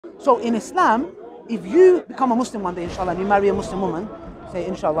So in Islam, if you become a Muslim one day, inshallah, and you marry a Muslim woman, say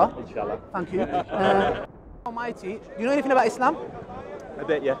inshallah. Inshallah. Thank you. Almighty, do you know anything about Islam? A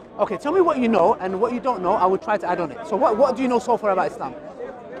bit, yeah. Okay, tell me what you know, and what you don't know, I will try to add on it. So what do you know so far about Islam?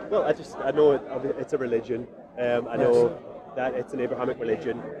 Well, I know it's a religion. I know that it's an Abrahamic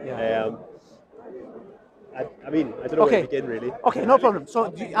religion. Yeah. I mean, I don't know where to begin, really. Okay, no problem.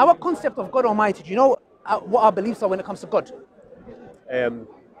 So our concept of God Almighty, do you know what our beliefs are when it comes to God? To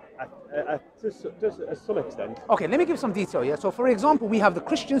some extent. Okay, let me give some detail, yeah? So for example, we have the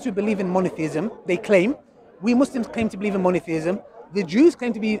Christians who believe in monotheism. They claim. We Muslims claim to believe in monotheism. The Jews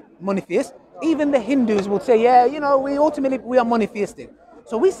claim to be monotheists. Even the Hindus will say, yeah, you know, we are monotheistic.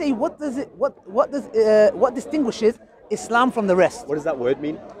 So we say, what distinguishes Islam from the rest? What does that word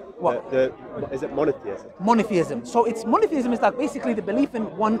mean? What? Is it monotheism? Monotheism. So monotheism is like basically the belief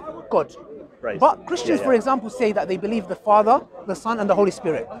in one God. Right. But Christians, for example, say that they believe the Father, the Son, and the Holy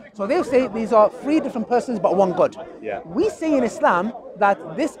Spirit. So they'll say these are three different persons but one God. Yeah. We say in Islam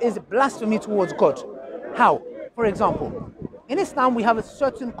that this is blasphemy towards God. How? For example, in Islam we have a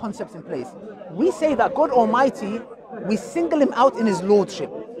certain concepts in place. We say that God Almighty, we single him out in his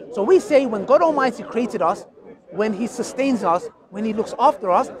lordship. So we say when God Almighty created us, when he sustains us, when he looks after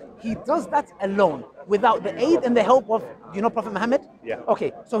us, he does that alone, without the aid and the help of, you know, Prophet Muhammad? Yeah.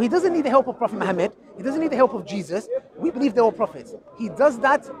 Okay, so he doesn't need the help of Prophet Muhammad. He doesn't need the help of Jesus. We believe they were prophets. He does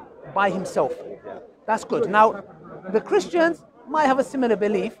that by himself. Yeah. That's good. Now, the Christians might have a similar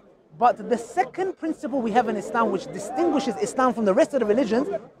belief, but the second principle we have in Islam, which distinguishes Islam from the rest of the religions,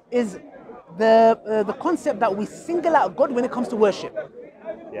 is the concept that we single out God when it comes to worship.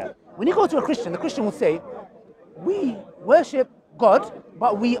 Yeah. When you go to a Christian, the Christian will say, we worship God,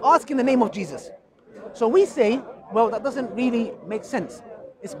 but we ask in the name of Jesus. So we say, well, that doesn't really make sense.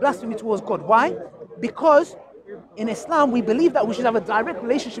 It's blasphemy towards God. Why? Because in Islam, we believe that we should have a direct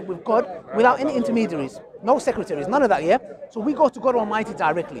relationship with God without any intermediaries, no secretaries, none of that, yeah? So we go to God Almighty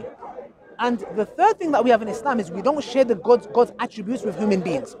directly. And the third thing that we have in Islam is we don't share God's attributes with human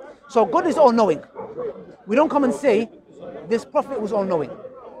beings. So God is all-knowing. We don't come and say, this prophet was all-knowing.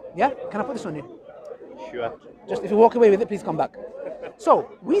 Yeah? Can I put this on you? Sure. Just if you walk away with it, please come back.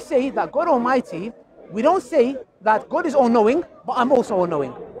 So we say that God Almighty, we don't say that God is all-knowing, but I'm also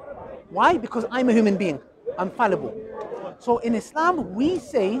all-knowing. Why? Because I'm a human being. I'm fallible. So in Islam, we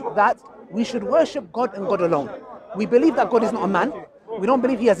say that we should worship God and God alone. We believe that God is not a man. We don't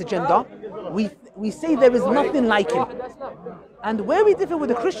believe he has a gender. We say there is nothing like him. And where we differ with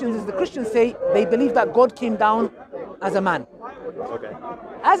the Christians is the Christians say they believe that God came down as a man. Okay.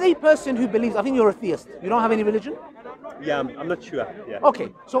 As a person who believes, I think you're a theist. You don't have any religion? Yeah, I'm not sure. Yeah.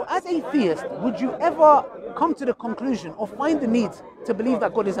 Okay, so as a theist, would you ever come to the conclusion or find the need to believe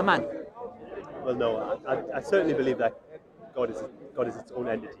that God is a man? Well, no, I certainly believe that God is its own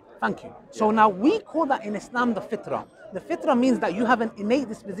entity. Thank you. So now we call that in Islam the fitrah. The fitrah means that you have an innate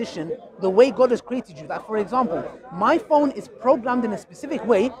disposition the way God has created you. That, for example, my phone is programmed in a specific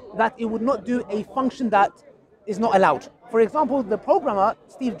way that it would not do a function that is not allowed. For example, the programmer,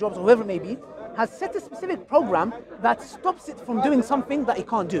 Steve Jobs or whoever it may be, has set a specific program that stops it from doing something that it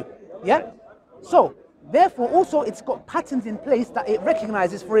can't do. Yeah? So, therefore, also it's got patterns in place that it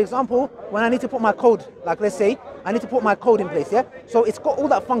recognizes. For example, when I need to put my code, like let's say, I need to put my code in place, yeah? So it's got all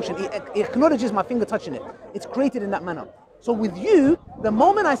that function. It acknowledges my finger touching it. It's created in that manner. So with you, the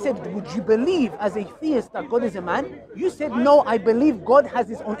moment I said, would you believe as a theist that God is a man? You said, no, I believe God has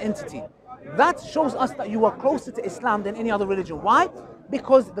his own entity. That shows us that you are closer to Islam than any other religion. Why?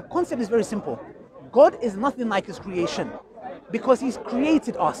 Because the concept is very simple. God is nothing like his creation because he's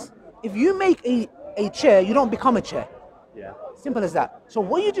created us. If you make a chair, you don't become a chair. Yeah. Simple as that. So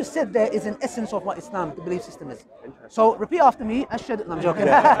what you just said there is an essence of what Islam, the belief system is. So repeat after me. Ashhadu. No, I'm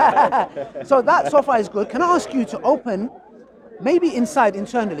joking. So that so far is good. Can I ask you to open, maybe inside,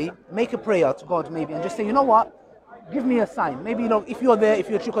 internally, make a prayer to God maybe and just say, you know what? Give me a sign. Maybe, you know, if you're there, if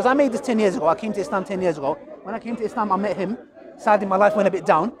you're true. Because I made this 10 years ago. I came to Islam 10 years ago. When I came to Islam, I met him. Sadly, my life went a bit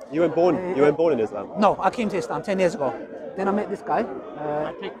down. You weren't born in Islam? No, I came to Islam 10 years ago. Then I met this guy.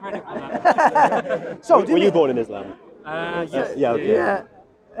 I take credit for that. So, were you born in Islam? Yes. Yeah, okay. Yeah.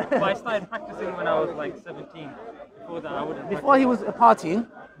 But I started practicing when I was like 17. Before that, I wouldn't. Before he was partying,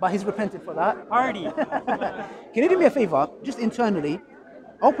 but he's repented for that. Party. Can you do me a favor, just internally,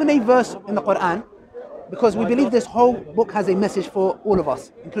 open a verse in the Quran, because we believe this whole book has a message for all of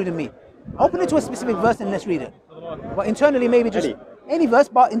us, including me. Open it to a specific verse and let's read it. But internally, maybe just any verse,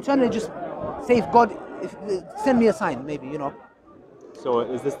 but internally just say, if God, send me a sign, maybe, you know. So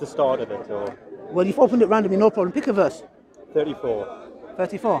is this the start of it, or? Well, you've opened it randomly, no problem. Pick a verse. 34.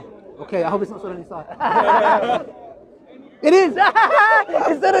 34. Okay, I hope it's not Surah Nisa. It is.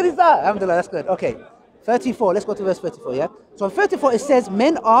 It's Surah Nisa. Alhamdulillah, that's good. Okay. 34. Let's go to verse 34, yeah? So in 34 it says,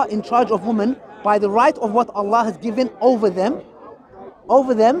 men are in charge of women by the right of what Allah has given over them,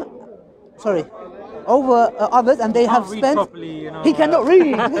 sorry, over others, and they have read spent. properly, you know, He cannot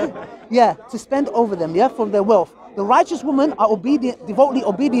read. Yeah, to spend over them, yeah, from their wealth. The righteous women are obedient, devoutly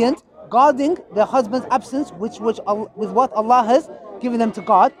obedient, guarding their husband's absence, with what Allah has given them to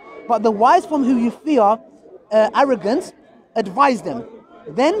guard. But the wise from whom you fear arrogance, advise them.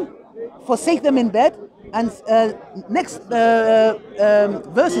 Then forsake them in bed. And next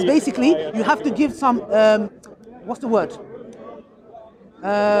verse is basically you have to give some what's the word?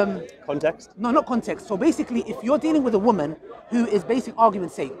 Context? No, not context. So basically, if you're dealing with a woman who is, basic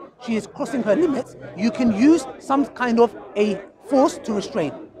argument's sake, she is crossing her limits, you can use some kind of a force to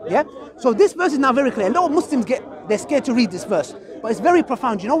restrain. Yeah. So this verse is now very clear. A lot of Muslims they're scared to read this verse, but it's very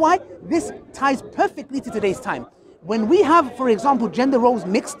profound. You know why? This ties perfectly to today's time. When we have, for example, gender roles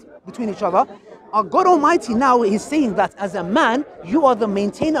mixed between each other, our God Almighty now is saying that as a man, you are the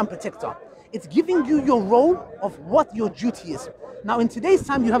maintainer and protector. It's giving you your role of what your duty is. Now, in today's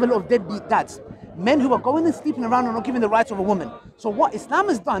time, you have a lot of deadbeat dads, men who are going and sleeping around and not giving the rights of a woman. So what Islam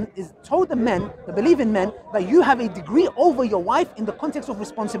has done is told the men, the believing men, that you have a degree over your wife in the context of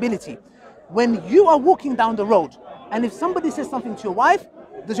responsibility. When you are walking down the road, and if somebody says something to your wife,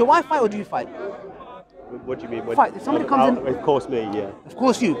 does your wife fight or do you fight? What do you mean? Fight. If somebody comes in, of course me, yeah. of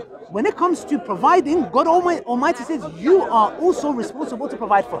course you. When it comes to providing, God Almighty says you are also responsible to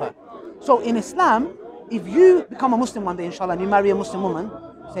provide for her. So in Islam, if you become a Muslim one day, inshallah, and you marry a Muslim woman,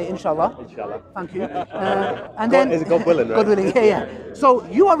 say inshallah. Inshallah. Thank you. And then is it God willing, right? God willing, yeah. So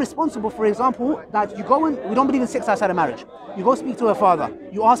you are responsible, for example, that you go and we don't believe in sex outside of marriage. You go speak to her father.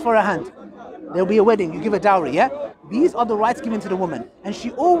 You ask for her hand. There'll be a wedding. You give a dowry. Yeah. These are the rights given to the woman, and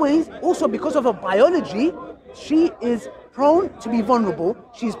she always, also because of her biology, she is prone to be vulnerable.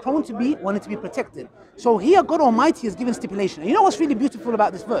 She's prone to be wanting to be protected. So here, God Almighty has given stipulation. And you know what's really beautiful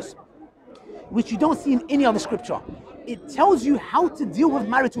about this verse, which you don't see in any other scripture? It tells you how to deal with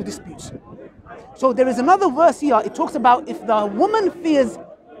marital disputes. So there is another verse here. It talks about if the woman fears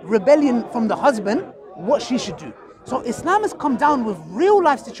rebellion from the husband, what she should do. So Islam has come down with real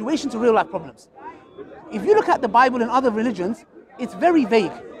life situations to real life problems. If you look at the Bible and other religions, it's very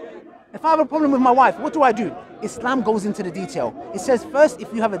vague. If I have a problem with my wife, what do? Islam goes into the detail. It says first,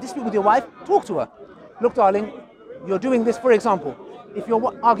 if you have a dispute with your wife, talk to her. Look, darling, you're doing this, for example. If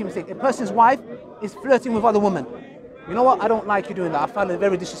your argument's sake, a person's wife is flirting with other women. You know what? I don't like you doing that. I find it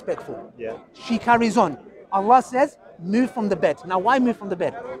very disrespectful. Yeah. She carries on. Allah says, move from the bed. Now, why move from the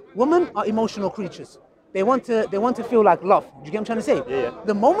bed? Women are emotional creatures. They want to feel like love. Do you get what I'm trying to say? Yeah.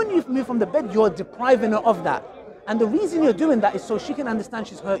 The moment you move from the bed, you're depriving her of that. And the reason you're doing that is so she can understand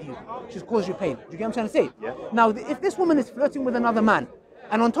she's hurt you. She's caused you pain. Do you get what I'm trying to say? Yeah. Now, if this woman is flirting with another man,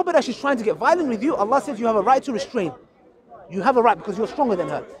 and on top of that, she's trying to get violent with you, Allah says you have a right to restrain. You have a right because you're stronger than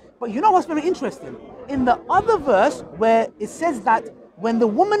her. But you know what's very interesting? In the other verse where it says that when the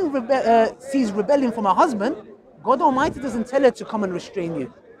woman sees rebellion from her husband, God Almighty doesn't tell her to come and restrain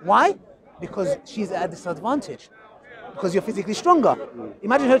you. Why? Because she's at a disadvantage. Because you're physically stronger.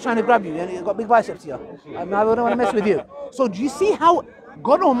 Imagine her trying to grab you and you've got big biceps here. I don't want to mess with you. So do you see how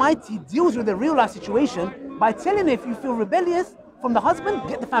God Almighty deals with the real life situation by telling her if you feel rebellious from the husband,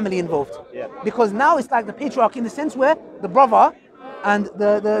 get the family involved. Yeah. Because now it's like the patriarchy in the sense where the brother and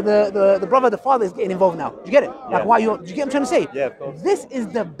the father is getting involved now. Do you get it? Yeah. Like do you get what I'm trying to say? Yeah, of course. This is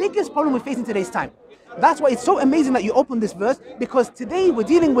the biggest problem we face in today's time. That's why it's so amazing that you opened this verse, because today we're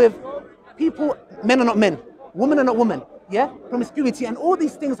dealing with people, men are not men, women are not women, yeah? Promiscuity and all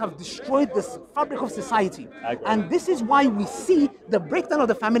these things have destroyed the fabric of society. And this is why we see the breakdown of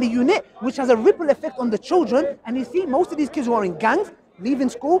the family unit, which has a ripple effect on the children. And you see most of these kids who are in gangs, leaving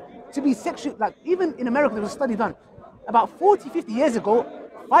school to be sexual, like even in America, there was a study done. About 40, 50 years ago,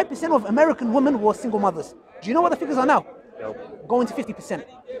 5% of American women were single mothers. Do you know what the figures are now? No. Going to 50%.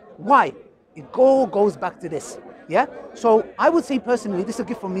 Why? It all goes back to this, yeah? So I would say personally, this is a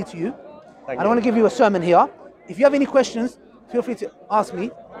gift from me to you. I don't want to give you a sermon here. If you have any questions, feel free to ask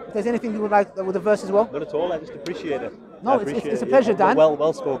me. If there's anything you would like with the verse as well. Not at all, I just appreciate it. No, it's a pleasure, Dan.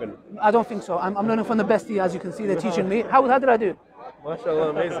 Well spoken. I don't think so. I'm learning from the best here, as you can see. They're teaching me. How did I do? MashaAllah,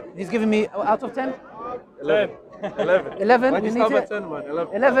 amazing. He's giving me out of 10? 11. 11. 11? Why You do you need stop to- at 10, man?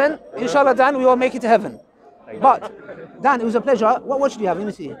 11. 11? Inshallah, Dan, we all make it to heaven. But, Dan, it was a pleasure. What watch do you have? Let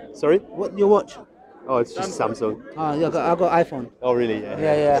me see. Sorry? What your watch? Oh, it's just Samsung. Yeah, I got iPhone. Oh, really?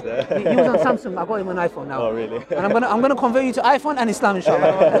 Yeah. Yeah. He was on Samsung. I got him an iPhone now. Oh, really? And I'm gonna convert you to iPhone and Islam,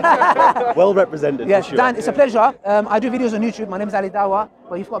 inshallah. Well represented. Yes, for sure. Dan, it's a pleasure. I do videos on YouTube. My name is Ali Dawah.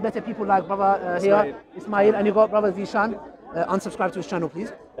 but you've got better people like brother here, Ismail, and you've got brother Zishan. Unsubscribe to his channel,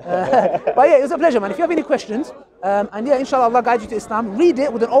 please. But yeah, it was a pleasure, man. If you have any questions, and yeah, inshallah, Allah guide you to Islam. Read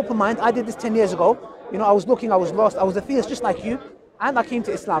it with an open mind. I did this 10 years ago. You know, I was looking, I was lost, I was a theist just like you, and I came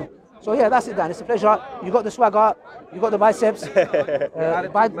to Islam. So yeah, that's it, Dan. It's a pleasure. You got the swagger, you got the biceps.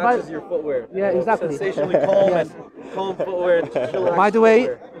 Matches your footwear. Yeah, exactly. Sensationally calm and calm footwear. By the way,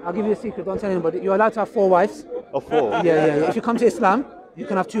 I'll give you a secret. Don't tell anybody. You're allowed to have 4 wives. Oh, 4? Yeah. If you come to Islam, you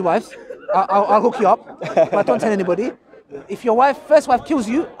can have 2 wives. I'll hook you up, but don't tell anybody. If your first wife kills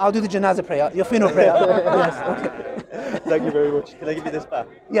you, I'll do the janazah prayer, your funeral prayer. Yes, okay. Thank you very much. Can I give you this back?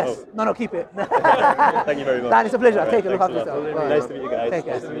 Yes. Oh. No, keep it. Thank you very much. Dan, it's a pleasure. Right, take it. Look after thanks a lot. yourself. Nice to meet you guys. Take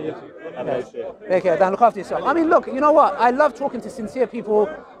care. Nice to meet you. Have a nice day. Take care. Dan, look after yourself. I mean, look, you know what? I love talking to sincere people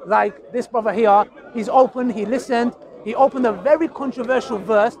like this brother here. He's open. He listened. He opened a very controversial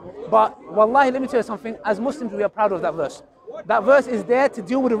verse. But wallahi, let me tell you something. As Muslims, we are proud of that verse. That verse is there to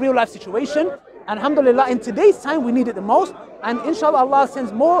deal with a real life situation. And alhamdulillah, in today's time, we need it the most. And inshallah, Allah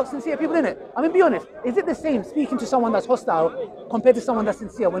sends more sincere people in it. I mean, be honest. Is it the same speaking to someone that's hostile compared to someone that's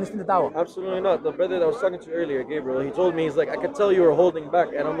sincere when it's in the dawah? Absolutely not. The brother that I was talking to earlier, Gabriel, he told me, he's like, I could tell you were holding back.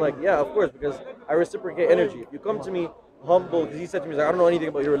 And I'm like, yeah, of course, because I reciprocate energy. If you come to me humble, because he said to me, he's like, I don't know anything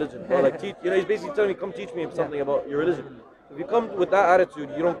about your religion. Or like, teach, he's basically telling me, come teach me something about your religion. If you come with that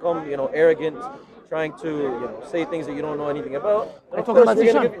attitude, you don't come, arrogant, trying to, say things that you don't know anything about. Are you talking about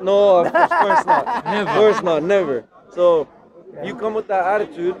Zishan? No, of course not. Never. Of course not, never. So, you come with that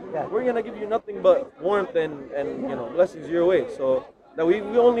attitude, we're gonna give you nothing but warmth and blessings your way. So that we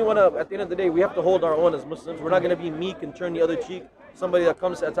only wanna, at the end of the day, we have to hold our own as Muslims. We're not gonna be meek and turn the other cheek. Somebody that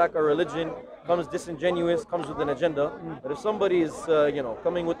comes to attack our religion, comes disingenuous, comes with an agenda. But if somebody is,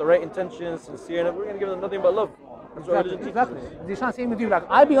 coming with the right intentions, sincere, we're gonna give them nothing but love. That's what religion teaches. Exactly. Zishan, same with you. Like,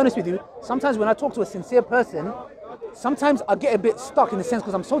 I'll be honest with you. Sometimes when I talk to a sincere person, sometimes I get a bit stuck in the sense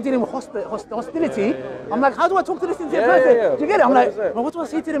because I'm so dealing with hostility. I'm like, how do I talk to this sincere person? Do you get it? I'm like, well, what do I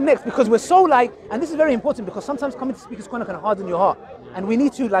say to them next? Because we're so like, and this is very important because sometimes coming to Speaker's Corner can harden your heart. And we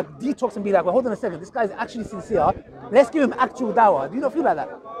need to like detox and be like, well, hold on a second, this guy is actually sincere. Let's give him actual dawah. Do you not feel like that?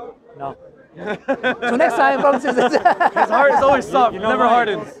 No. So next time, brothers and sisters. His heart is always soft, never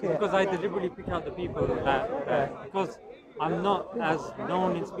hardens. Because I deliberately pick out the people that, because I'm not as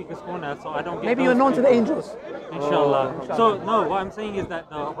known in Speaker's Corner, so I don't get Maybe you're known to the angels. Inshallah. So no, what I'm saying is that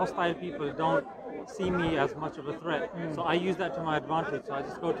the hostile people don't see me as much of a threat. So I use that to my advantage. So I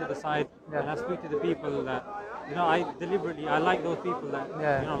just go to the side and I speak to the people that, I like those people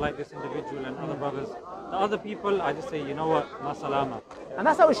that, like this individual and other brothers. The other people, I just say, you know what, ma salama. And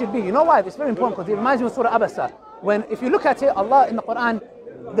that's how it should be. You know why? It's very important because it reminds me of Surah Abasa. When, if you look at it, Allah in the Quran,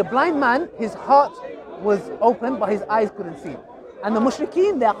 the blind man, his heart was open, but his eyes couldn't see. And the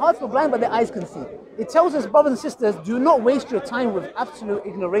mushrikeen, their hearts were blind, but their eyes couldn't see. It tells us, brothers and sisters, do not waste your time with absolute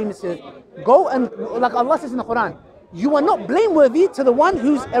ignoramuses. Go and, like Allah says in the Quran, you are not blameworthy to the one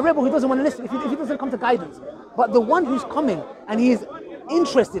who's a rebel who doesn't want to listen, if he doesn't come to guidance. But the one who's coming and he is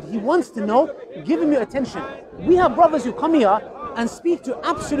interested, he wants to know, give him your attention. We have brothers who come here and speak to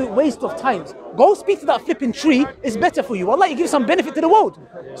absolute waste of times. Go speak to that flipping tree, it's better for you. Wallah, you give some benefit to the world.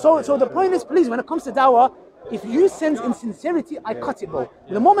 So the point is, please, when it comes to dawah, if you sense insincerity, I cut it, bro.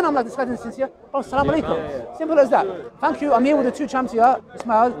 The moment I'm like, this guy's insincere, oh, salam alaikum. Simple as that. Thank you. I'm here with the 2 champs here.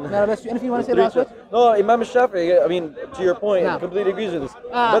 Ismail, may Allah bless you. Anything you want to say last word? No, Imam Shafi'i, I mean, to your point, I completely agree with this.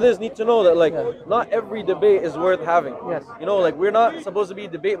 Brothers need to know that, not every debate is worth having. Yes. We're not supposed to be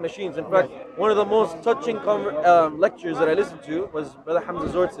debate machines. In fact, one of the most touching lectures that I listened to was Brother Hamza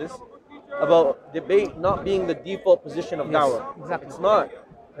Zortzis about debate not being the default position of dawah. Exactly. It's not.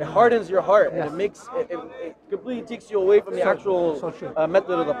 It hardens your heart and it completely takes you away from the actual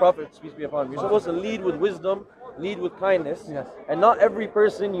method of the Prophet, peace be upon him. You're supposed to lead with wisdom, lead with kindness, and not every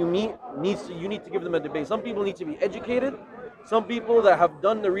person you meet you need to give them a debate. Some people need to be educated. Some people that have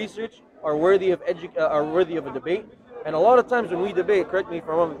done the research are worthy of a debate. And a lot of times when we debate, correct me if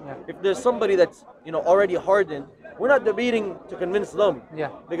I'm wrong, if there's somebody that's already hardened, we're not debating to convince them,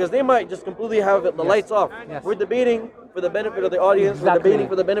 because they might just completely have the lights off. We're debating for the benefit of the audience, we're debating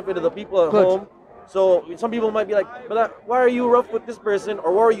for the benefit of the people at home. So some people might be like, but why are you rough with this person,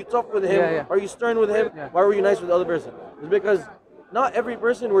 or why are you tough with him? Are you stern with him? Why were you nice with the other person? It's because not every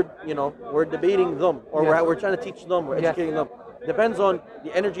person we're debating them, or we're trying to teach them, we're educating them. Depends on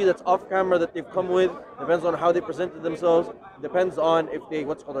the energy that's off camera that they've come with, depends on how they presented themselves, depends on if they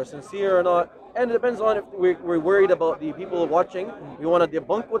are sincere or not, and it depends on if we're worried about the people watching. We want to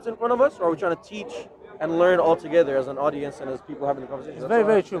debunk what's in front of us, or are we trying to teach and learn all together as an audience and as people having the conversation? It's very,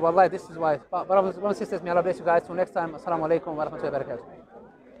 very true. Wallahi, this is why. Brothers and sisters, may Allah bless you guys. Till next time, assalamu alaikum wa rahmatullahi wa barakatuh.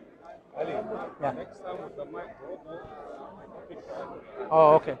 Yeah.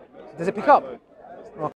 Oh, okay. Does it pick up?